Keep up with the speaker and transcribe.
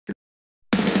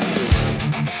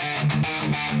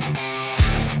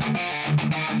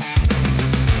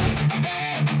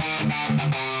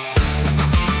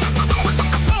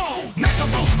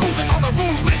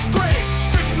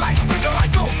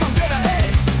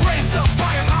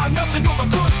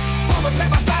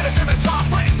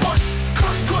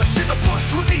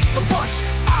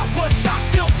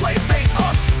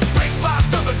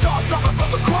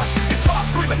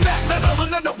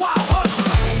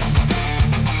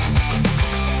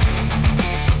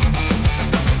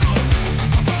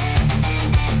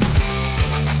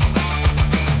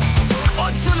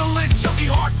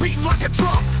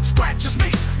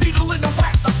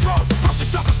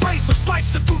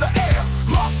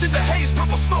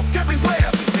smoke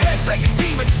everywhere. Head-banging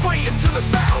demons sway into the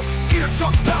sound.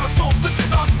 Eardrums, power souls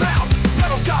lifted unbound.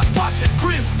 Metal gods watching,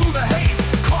 grin through the haze.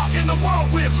 Caught in the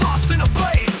whirlwind, lost in a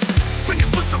blaze.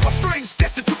 Fingers blister off strings,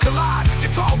 destined to collide.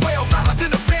 Guitar wails louder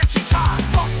than a banshee tide.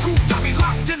 Funk crew got me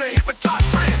locked in a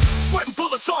hypnotized trance. Sweating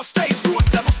bullets on stage through a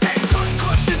devil's dance. Kush,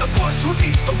 Kush in the bush,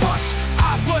 release the rush.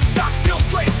 Eyes bloodshot, still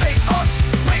slay stage hush.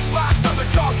 Bass lines, thunder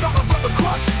jaws, dropping from the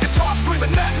crush. Guitar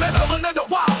screaming that metal and then the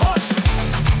wild hush.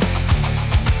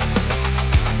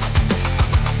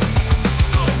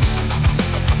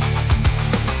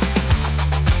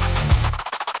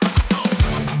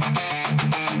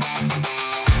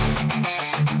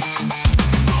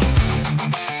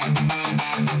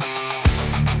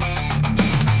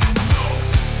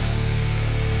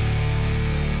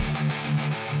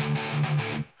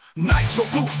 Nitro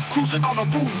boots, cruising on a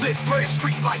moonlit bridge.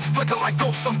 Street lights flicker like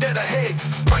ghosts, I'm dead ahead.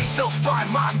 Brain cells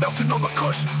frying, mind melting on the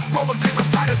Kush. Rolling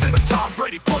papers tighter than a Tom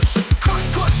Brady push. Kush,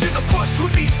 Kush in the bush, who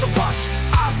needs the rush?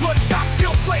 Eyes bloodshot,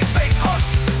 still slay stage hush.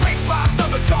 Bass lines,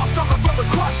 thunder jaws, dropping from the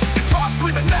crush. Guitar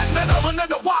screaming that metal and then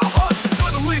the wild hush.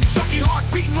 Adrenaline, junkie heart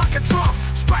beating like a drum.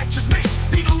 Scratches mace,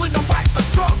 needle in the wax a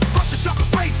strum. Russian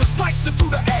shuckles, razor slicing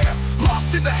through the air.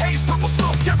 Lost in the haze, purple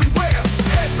smoke everywhere.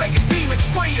 Head-banging demons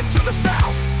sway into the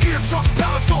sound. Eardrums,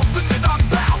 power souls lifted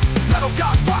unbound. Metal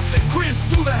gods watching, grin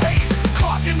through the haze.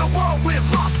 Caught in the whirlwind,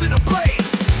 lost in a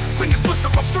blaze. Fingers blister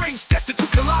off strings, destined to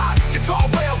collide. Guitar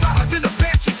wails louder than a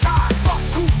banshee tide. Funk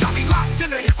crew got me locked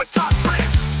in a hypnotized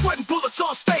trance. Sweating bullets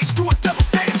on stage through a devil's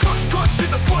dance. Kush, Kush in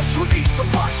the bush, release the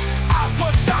rush. Eyes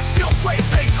bloodshot, still slay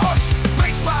stage hush.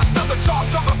 Bass lines, thunder jaws,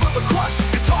 dropping from the crush.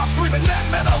 Guitar screaming that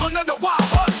metal and then the wild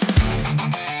hush.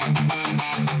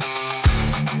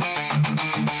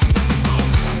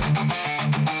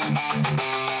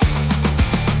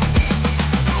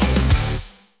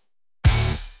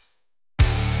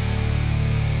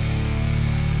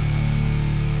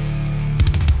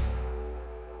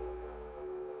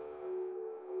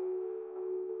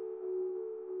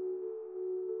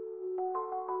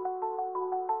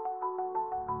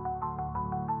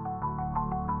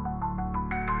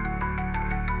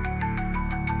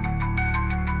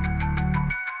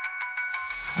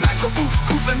 Nitro boots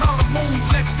cruising on a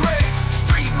moonlit bridge.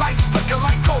 Street lights flicker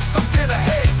like ghosts, I'm dead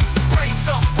ahead. Brain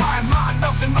cells frying, mind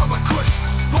melting on the Kush.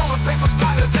 Rolling papers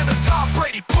tighter than a Tom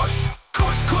Brady push.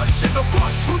 Kush, Kush in the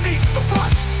bush, who needs the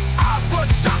rush? Eyes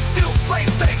bloodshot, still slay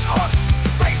stage hush.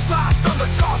 Bass lines, thunder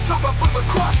jaws, dropping from the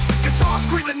crush. Guitar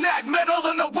screaming that metal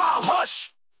in the